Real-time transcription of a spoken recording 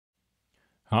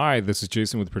Hi, this is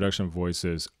Jason with Production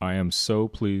Voices. I am so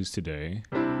pleased today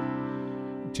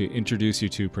to introduce you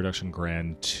to Production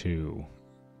Grand 2.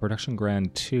 Production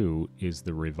Grand 2 is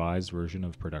the revised version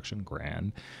of Production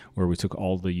Grand, where we took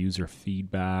all the user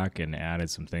feedback and added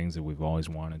some things that we've always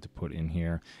wanted to put in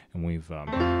here, and we've created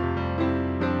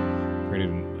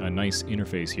a nice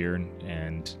interface here,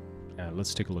 and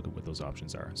let's take a look at what those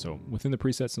options are. So within the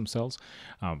presets themselves,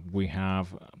 we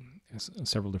have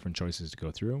several different choices to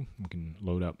go through. We can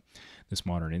load up this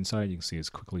modern insight. You can see it's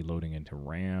quickly loading into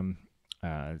RAM.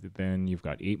 Then you've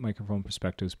got 8 microphone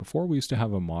perspectives. Before we used to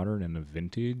have a modern and a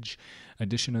vintage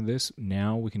edition of this.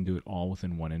 Now we can do it all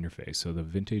within one interface. So the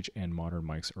vintage and modern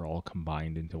mics are all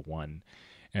combined into one.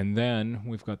 And then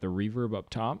we've got the reverb up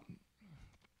top.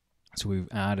 So we've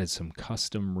added some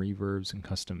custom reverbs and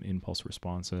custom impulse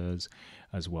responses,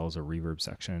 as well as a reverb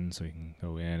section. So you can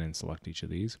go in and select each of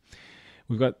these.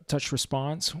 We've got touch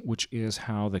response, which is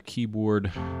how the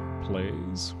keyboard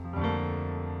plays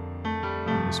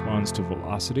and responds to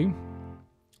velocity.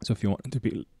 So if you want it to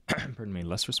be, pardon me,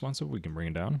 less responsive, we can bring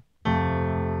it down. And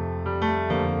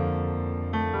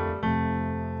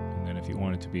then if you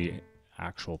want it to be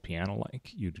actual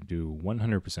piano-like, you'd do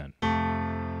 100%.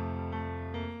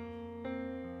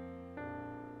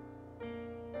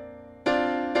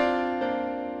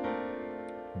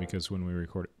 Because when we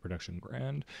recorded Production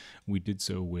Grand, we did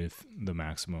so with the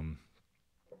maximum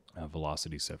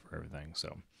velocity set for everything.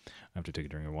 So I have to take a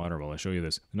drink of water while I show you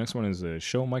this. The next one is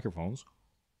show microphones.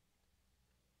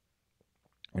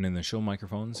 And in the show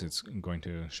microphones, it's going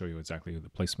to show you exactly the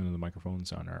placement of the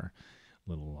microphones on our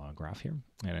little graph here.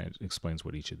 And it explains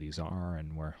what each of these are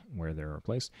and where they're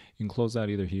placed. You can close that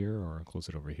either here or close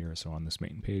it over here. So on this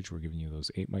main page, we're giving you those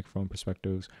 8 microphone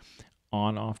perspectives.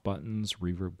 On-off buttons,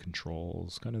 reverb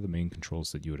controls, kind of the main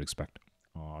controls that you would expect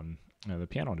on the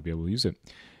piano to be able to use it.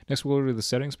 Next, we'll go to the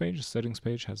settings page. The settings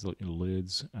page has the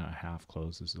lids half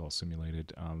closed. This is all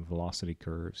simulated. Velocity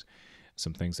curves.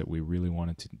 Some things that we really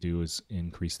wanted to do is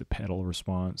increase the pedal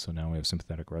response. So now we have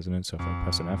sympathetic resonance. So if I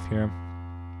press an F here,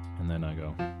 and then I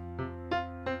go,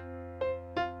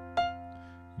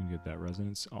 you can get that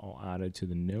resonance all added to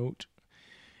the note.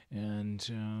 And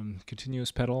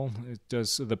continuous pedal,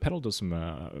 the pedal does some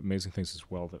amazing things as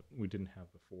well that we didn't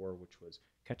have before, which was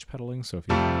catch pedaling. So if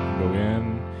you go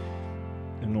in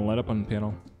and it'll let up on the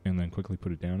piano and then quickly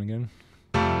put it down again,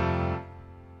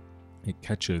 it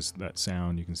catches that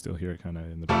sound. You can still hear it kind of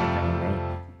in the background,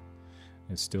 right?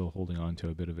 It's still holding on to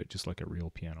a bit of it, just like a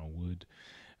real piano would.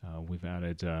 We've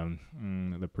added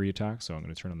the pre-attack, so I'm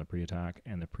going to turn on the pre-attack,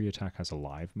 and the pre-attack has a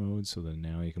live mode, so then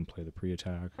now you can play the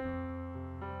pre-attack.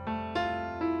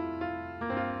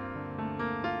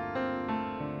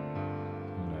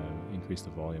 Increase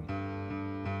the volume.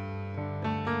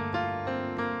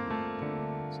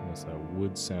 So that's that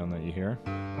wood sound that you hear.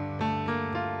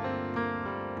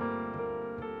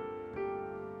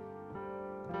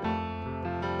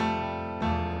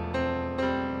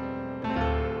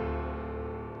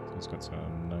 It's got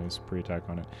some nice pre-attack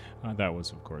on it. That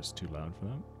was, of course, too loud for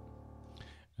that.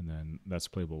 And then that's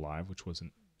playable live, which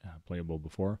wasn't playable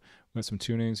before. We got some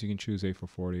tunings. You can choose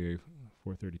A440,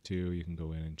 A432. You can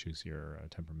go in and choose your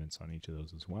temperaments on each of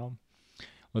those as well.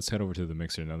 Let's head over to the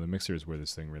mixer. Now, the mixer is where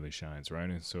this thing really shines, right?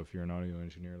 And so if you're an audio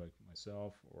engineer like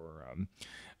myself, or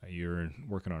you're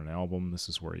working on an album, this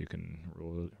is where you can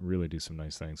really do some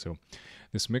nice things. So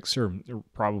this mixer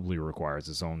probably requires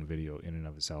its own video in and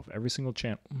of itself. Every single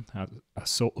channel has a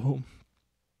solo,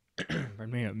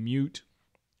 pardon me, a mute,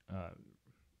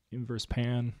 inverse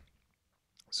pan,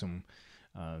 some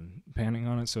panning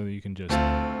on it, so that you can just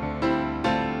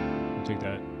take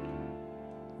that.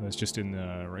 That's just in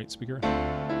the right speaker,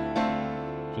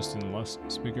 just in the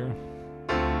left speaker,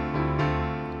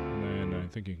 and then I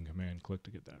think you can command click to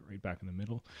get that right back in the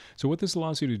middle. So what this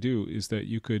allows you to do is that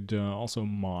you could also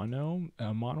mono.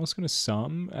 Mono is going to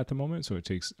sum at the moment, so it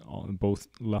takes both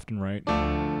left and right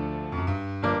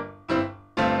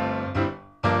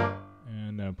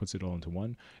and puts it all into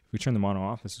one. If we turn the mono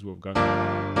off, this is what we've got.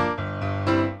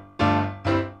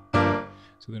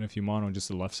 So then if you mono just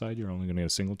the left side, you're only going to get a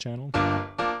single channel.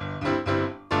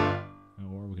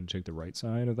 Or we can take the right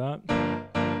side of that.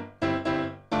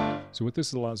 So what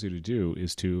this allows you to do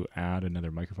is to add another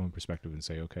microphone perspective and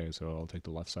say, okay, so I'll take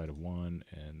the left side of one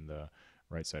and the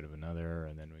right side of another,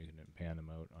 and then we can pan them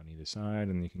out on either side,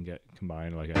 and you can get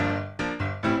combined like a...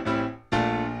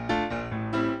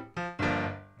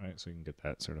 So you can get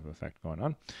that sort of effect going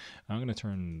on. I'm going to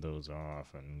turn those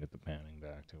off and get the panning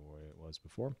back to where it was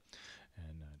before,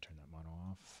 and turn that mono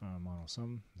off, mono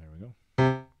sum. There we go.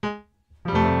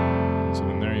 So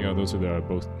then there you go. Those are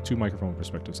both 2 microphone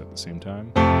perspectives at the same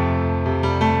time.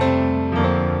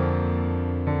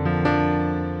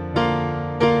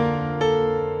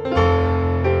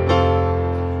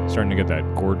 starting to get that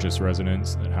gorgeous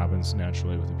resonance that happens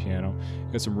naturally with the piano.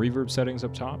 You got some reverb settings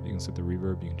up top. You can set the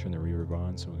reverb. You can turn the reverb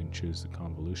on, so we can choose the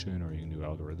convolution, or you can do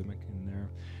algorithmic in there.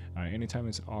 Anytime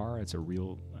it's R, it's a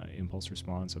real impulse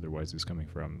response. Otherwise, it's coming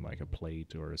from like a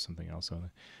plate or something else.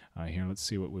 Here, let's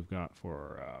see what we've got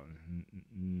for. I'm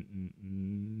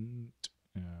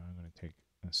going to take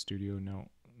a studio note.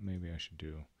 Maybe I should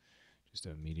do just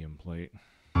a medium plate.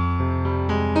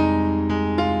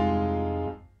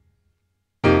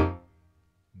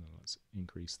 Let's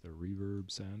increase the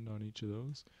reverb sound on each of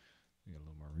those. Get a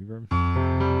little more reverb.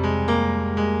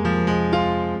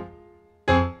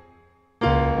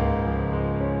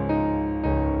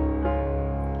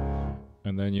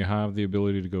 And then you have the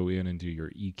ability to go in and do your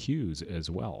EQs as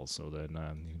well. So then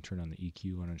you can turn on the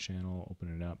EQ on a channel,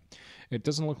 open it up. It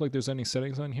doesn't look like there's any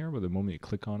settings on here, but the moment you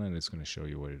click on it, it's going to show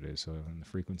you what it is. So in the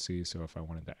frequency, so if I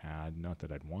wanted to add, not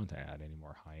that I'd want to add any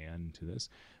more high end to this,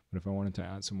 but if I wanted to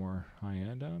add some more high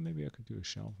end, maybe I could do a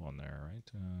shelf on there,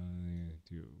 right?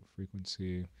 Do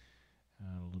frequency,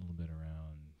 a little bit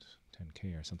around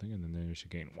 10K or something, and then there's your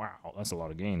gain. Wow, that's a lot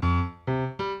of gain.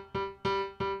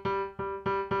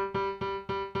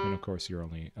 And of course, you're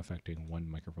only affecting one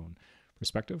microphone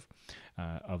perspective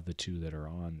of the two that are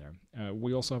on there.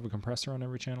 We also have a compressor on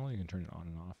every channel. You can turn it on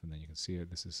and off, and then you can see it.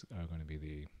 This is going to be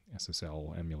the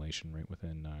SSL emulation right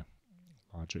within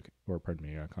Logic, or pardon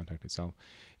me, Kontakt itself.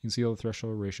 You can see all the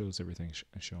threshold ratios, everything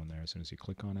shown there as soon as you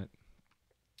click on it.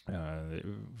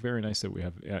 Very nice that we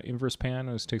have inverse pan.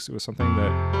 It takes it with something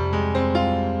that,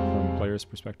 from player's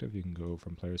perspective, you can go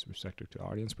from player's perspective to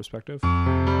audience perspective.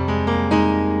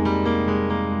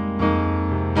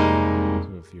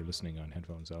 So if you're listening on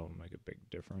headphones, that'll make a big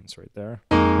difference right there.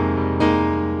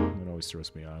 It always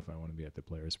throws me off. I want to be at the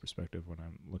player's perspective when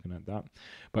I'm looking at that.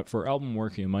 But for album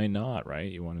work, you might not, right?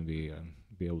 You want to be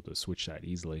able to switch that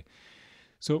easily.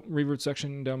 So reverb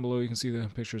section down below, you can see the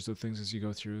pictures of things as you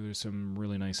go through. There's some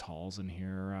really nice halls in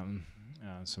here,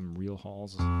 some real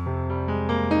halls. And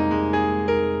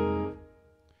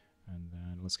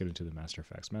then let's get into the master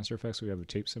effects. Master effects, we have a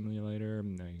tape simulator.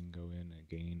 Now you can go in and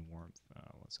gain warmth.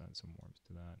 Let's add some warmth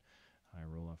to that. High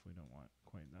roll off, we don't want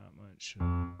quite that much.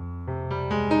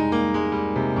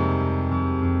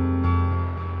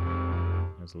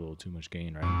 There's a little too much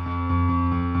gain, right?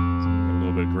 So get a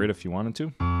little bit of grid if you wanted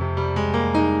to.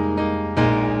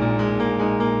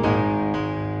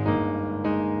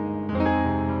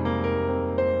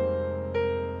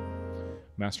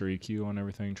 Master EQ on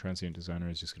everything. Transient designer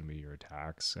is just going to be your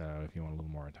attacks. If you want a little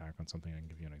more attack on something, I can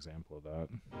give you an example of that.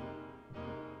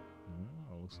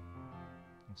 Oh,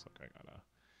 looks like I gotta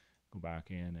go back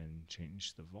in and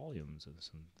change the volumes of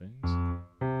some things.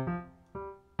 There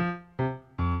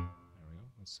we go.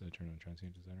 Let's turn on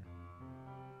transient designer.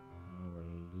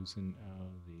 We're losing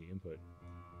the input.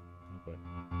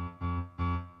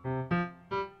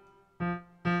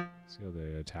 See how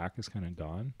the attack is kind of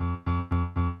gone?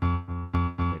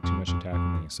 Too much attack,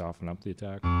 and then you soften up the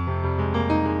attack.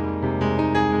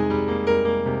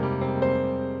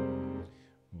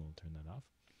 We'll turn that off.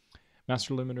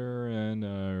 Master limiter and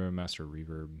master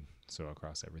reverb, so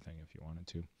across everything if you wanted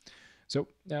to. So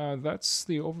that's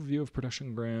the overview of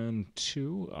Production Grand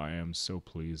 2. I am so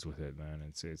pleased with it, man.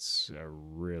 It's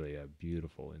really a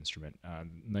beautiful instrument.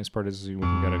 Nice part is we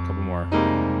can get a couple more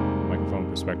microphone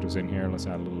perspectives in here. Let's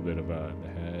add a little bit of the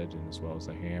head and as well as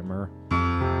the hammer.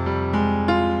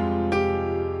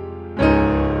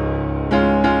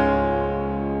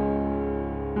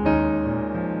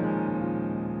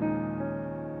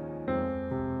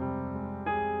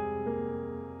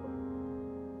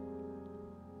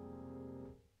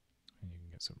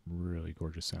 Some really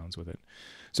gorgeous sounds with it.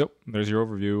 So there's your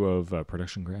overview of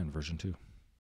Production Grand version 2.